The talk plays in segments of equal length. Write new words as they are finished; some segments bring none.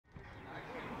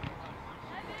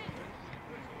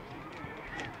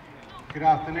Good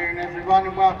afternoon everyone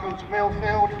and welcome to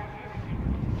Millfield.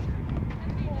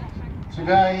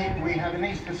 Today we have an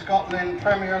East of Scotland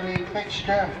Premier League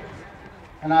fixture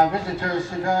and our visitors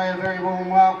today a very warm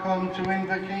welcome to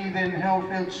Inverkeithing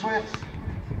Hillfield Swifts,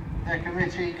 their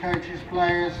committee, coaches,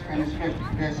 players and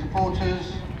especially their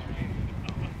supporters.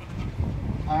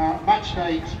 Match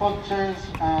day sponsors,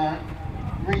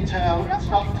 Retail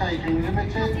Stock Taking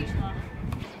Limited.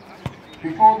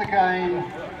 Before the game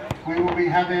we will be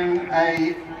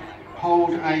hold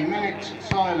a minute's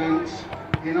silence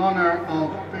in honour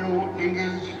of Bill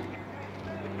Ingers.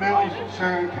 Bill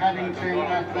served Haddington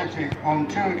Athletic on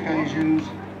 2 occasions,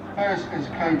 first as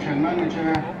coach and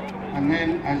manager and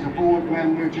then as a board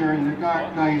member during the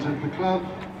dark days of the club.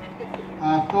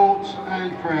 Our thoughts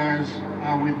and prayers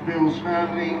are with Bill's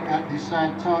family at this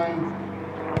sad time.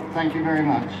 Thank you very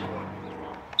much.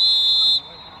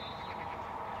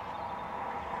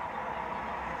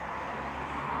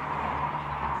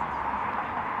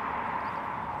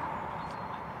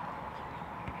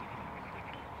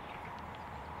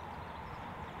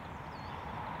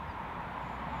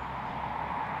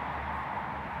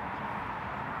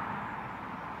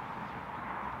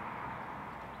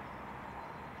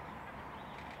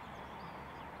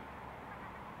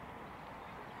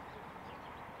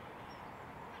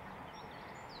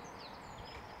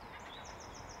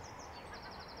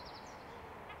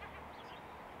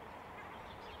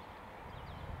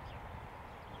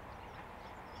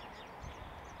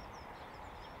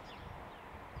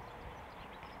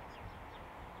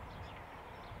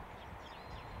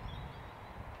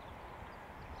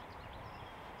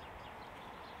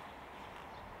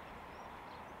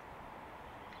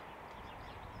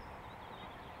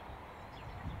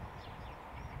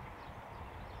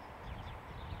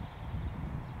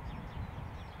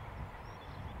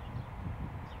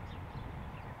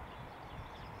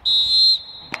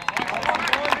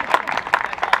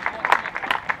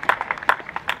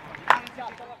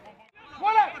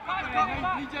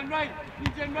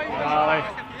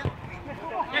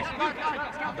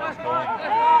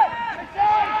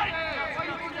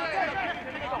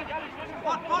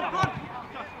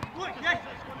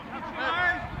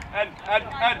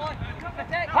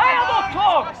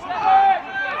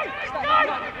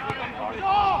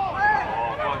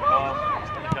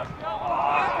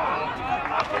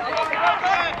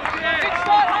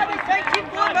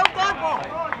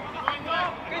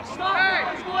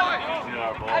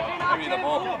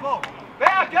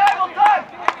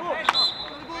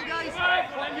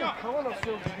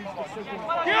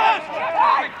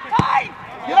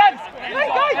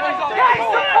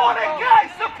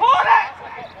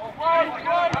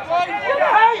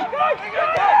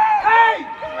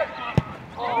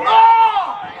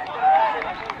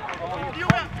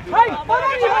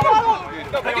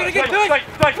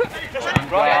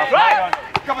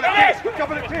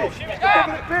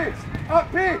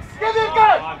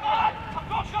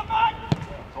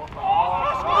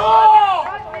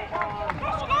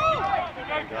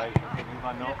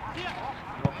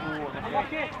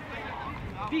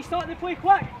 If you start the play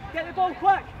quick, get the ball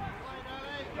quick.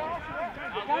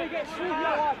 Can we get through here,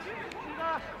 lads?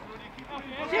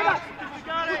 See that?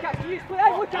 Lucas, can you just play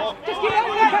out? Lucas, just get out,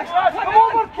 Lucas! Come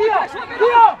over, Kia!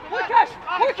 Kia! Lucas!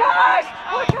 Lucas!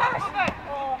 Lucas!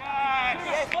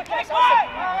 Yes, Lucas!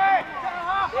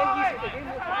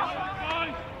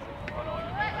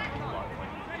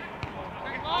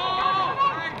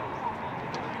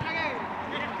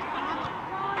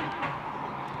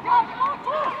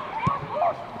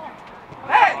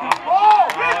 Hey! Oh!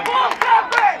 Good ball,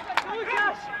 Captain!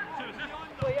 Lucas!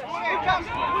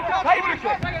 Hey,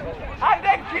 Lucas! And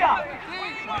then Kia!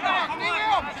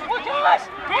 Lucas!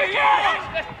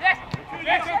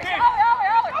 Yes!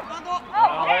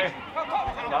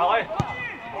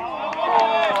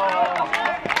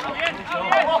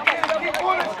 Keep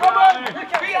going, it's coming!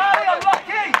 Be Ali,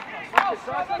 unlucky!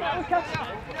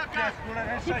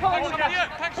 Keep on, Lucas!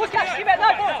 Lucas, keep it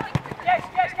now! Yes,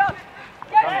 go!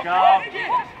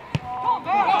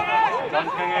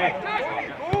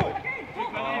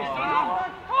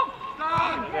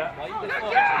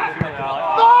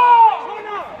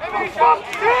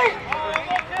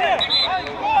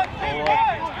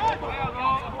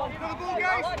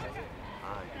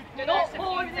 You're not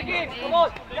following the game, come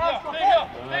on!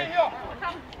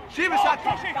 She was at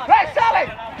press, Sally!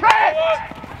 Press!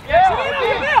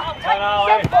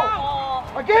 Simple!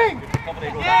 Again!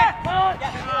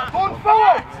 Going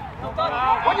forward!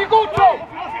 When you go to!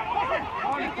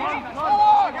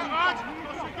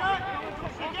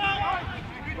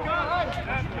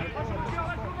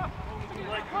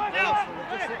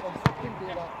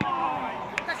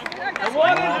 Come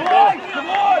on, boys! Come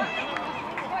on!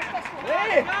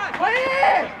 Play!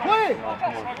 Play!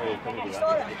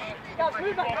 Guys,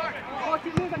 move back. Oh,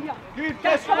 keep moving here. Good,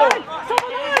 Someone in!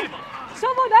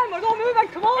 Someone in! We're not moving,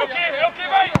 come on! Okay,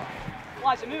 mate!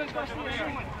 Lads, the moving's going to stay the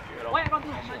same. Wait, run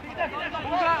through.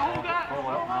 Hold that.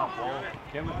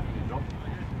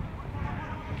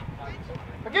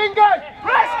 Again, guys!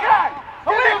 Press, guys!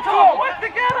 Work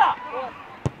together!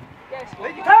 Yes.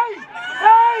 Time!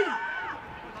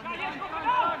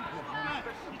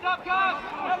 Stop, guys!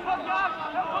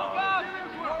 Help, guys!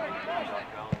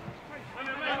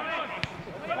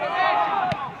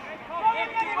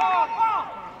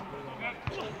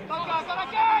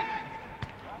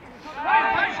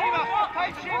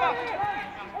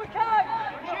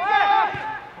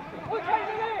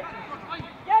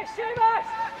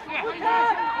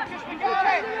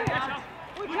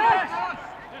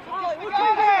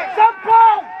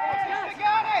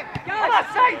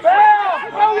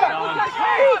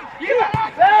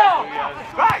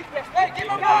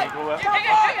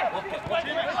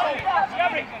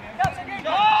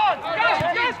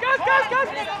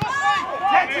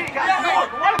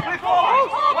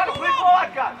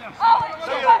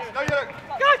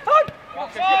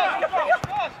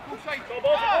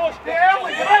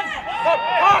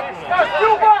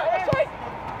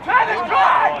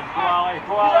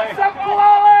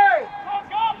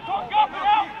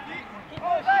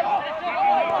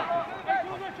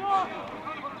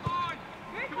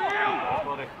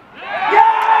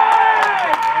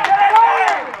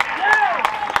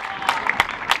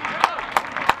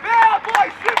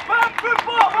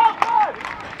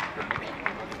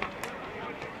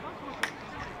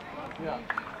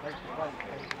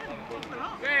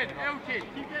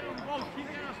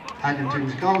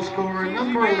 Haddington's goal scorer,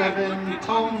 number 11,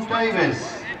 Tom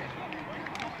Davis.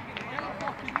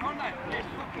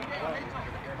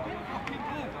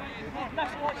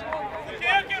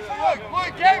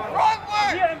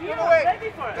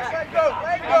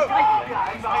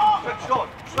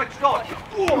 Switch on!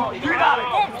 Do that!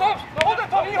 Stop! Hold it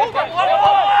for me! Hold it!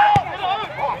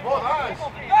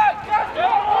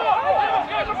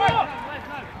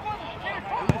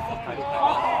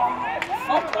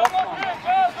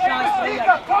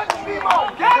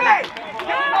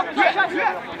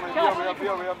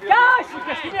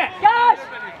 Guys!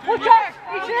 Look out!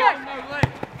 He's here!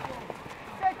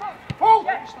 Hold!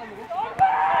 Let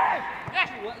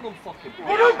them fucking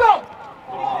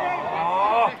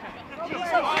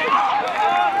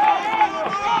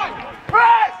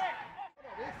Press!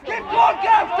 Keep going,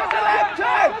 Gav! To the left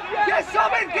hand! Get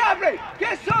some in, Gabri!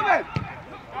 Get some in!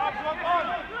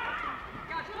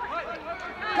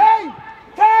 Time!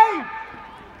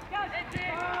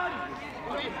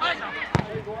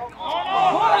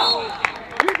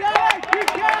 You got it! Keep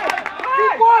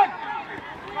going!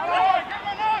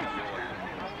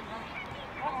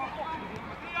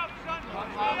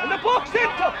 In the box,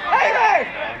 into! Hey!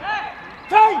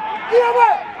 Time! Get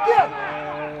him!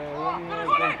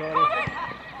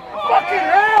 Fucking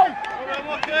hell!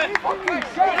 Fucking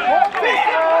shit!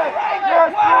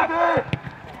 Yes, Andy!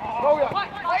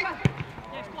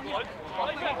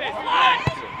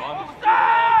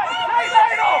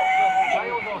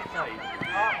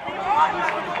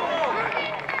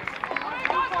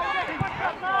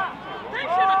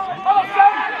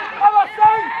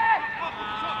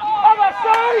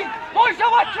 Boys,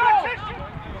 how much chances?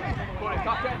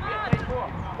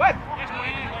 Wait!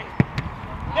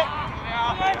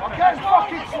 Okay,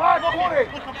 fucking slag, Corey!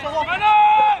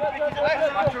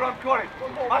 Match your run, Corey!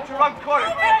 Match your run, Corey!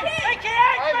 Make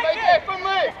it from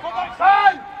me!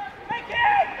 Stand! Make it!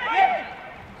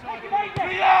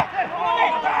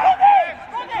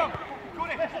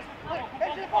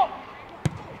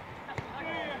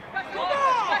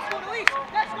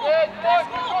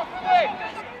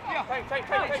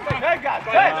 Hey guys,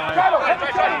 hey! Travel, let me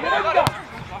tell you, let me go!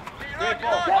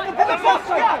 Get the box,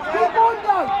 guys! Keep on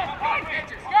down!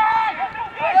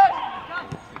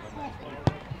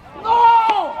 No!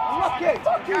 Lucky!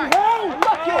 Fucking hell!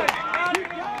 Lucky!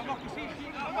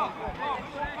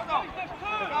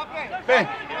 Ben!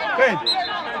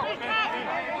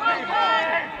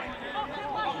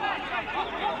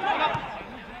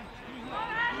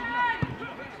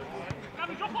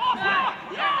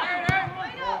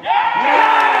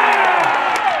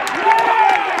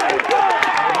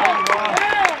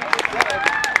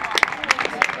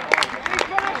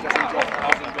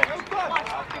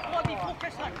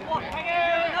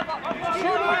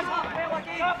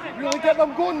 Really get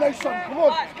them going now, son. Come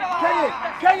on. Kenny!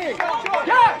 Kenny!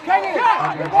 Kenny!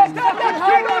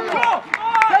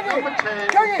 Kenny! Number 10,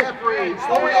 Gang it! Jeffrey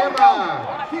Slow it Moriema.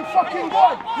 down! Keep fucking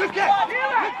going! Look at!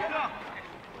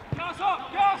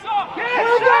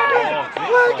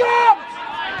 Look up!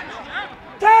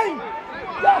 Time!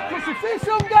 Yeah, push your face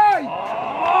on, guy!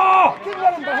 Keep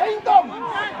running behind them!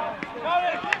 Time!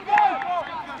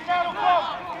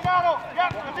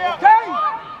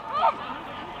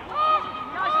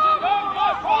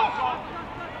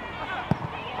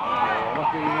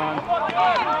 Lucky man.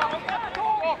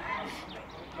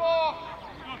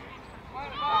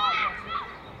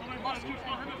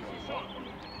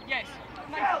 Yes.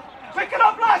 Pick it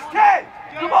up, last 10!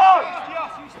 Come on!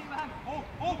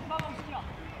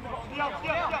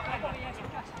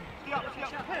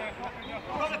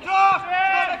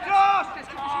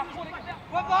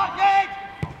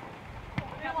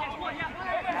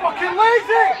 Fucking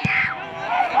lazy!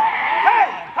 Hey,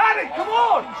 Harry, come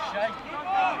on!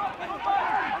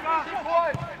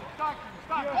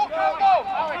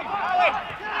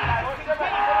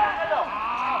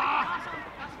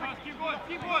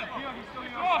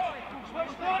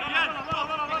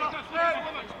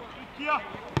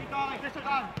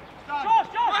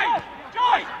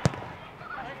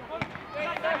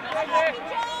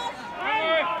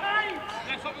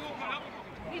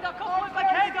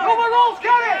 Overalls,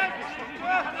 get it!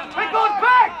 Take on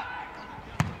back!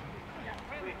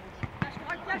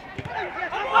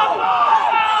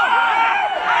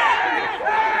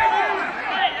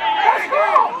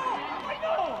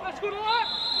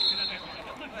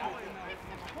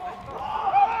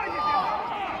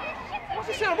 What's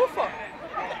he saying? What for?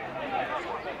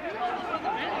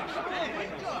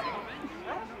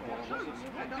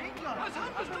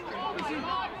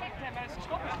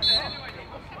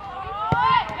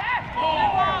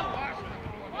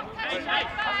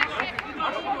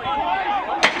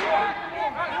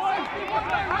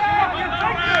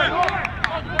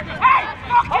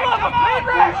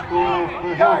 Score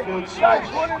for Millfield Swiss.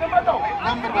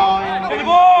 Number 9. Take the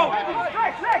ball!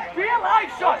 Legs, be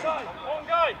alive, son! One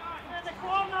guy!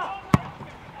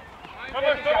 Come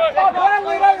on,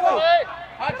 lead out,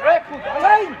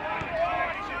 Time!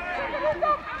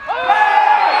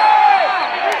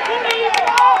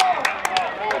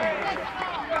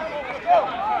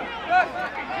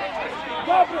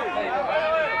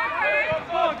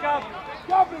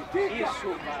 Gabriel, take it!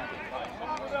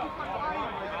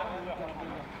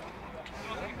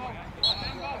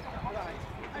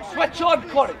 Switch on,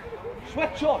 Corey!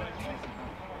 Switch on!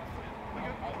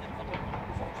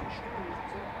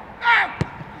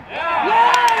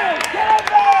 Yeah! Get in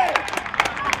there!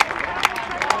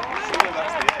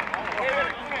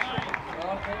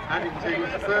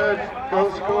 Haddington's third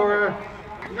goal scorer,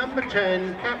 number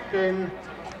 10, captain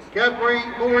Gabriel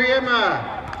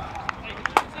Moriema.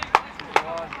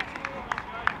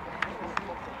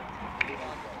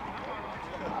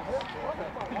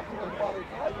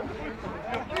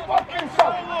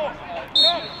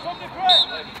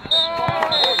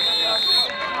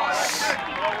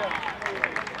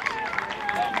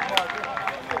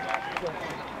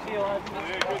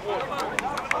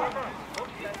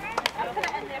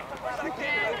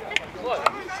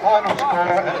 Final score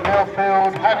at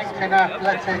Millfield, Haddington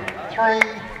Athletic 3,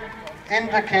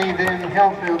 Inverkeithing,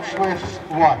 Millfield Swiss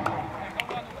 1.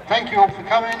 Thank you all for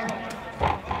coming.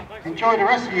 Enjoy the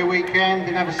rest of your weekend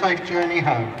and have a safe journey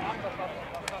home.